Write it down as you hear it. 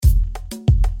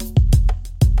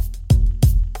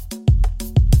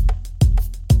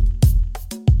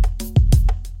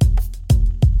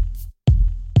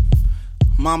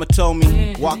Mama told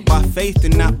me, walk by faith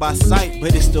and not by sight.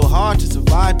 But it's still hard to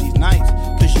survive these nights.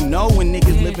 Cause you know when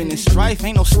niggas living in strife,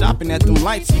 ain't no stopping at them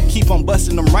lights. You keep on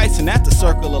busting them rights and that's the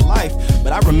circle of life.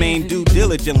 But I remain due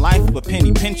diligent, life of a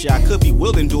penny pincher. I could be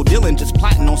willing, dual dealing, just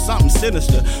plotting on something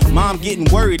sinister. Mom getting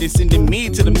worried and sending me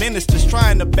to the ministers,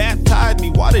 trying to baptize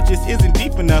me. Water just isn't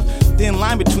deep enough. Thin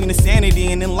line between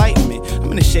insanity and enlightenment.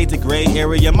 I'm in the shades of gray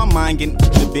area, my mind getting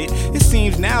a bit. It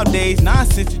seems nowadays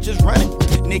nonsense is just running.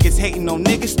 Niggas hating on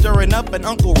niggas, stirring up an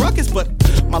Uncle Ruckus, but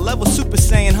my level Super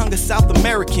Saiyan hunger South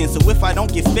American. So if I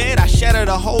don't get fed, I shatter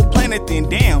the whole planet. Then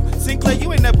damn, Sinclair,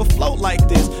 you ain't never float like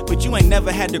this, but you ain't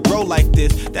never had to grow like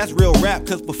this. That's real rap,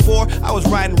 cause before I was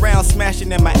riding around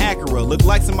smashing in my Acura. Looked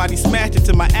like somebody smashed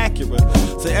into my Acura.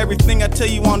 So everything I tell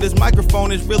you on this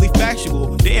microphone is really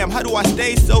factual. Damn, how do I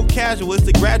stay so casual? It's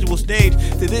a gradual stage.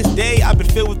 To this day, I've been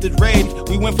filled with this rage.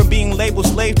 We went from being labeled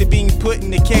slave to being put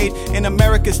in the cage. And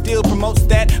America still promotes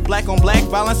that black on black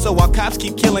violence. So while cops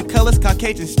keep killing colors,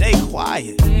 Caucasians stay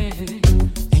quiet.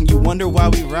 And you wonder why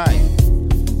we riot.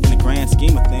 In the grand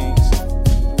scheme of things,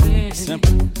 it's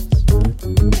simple.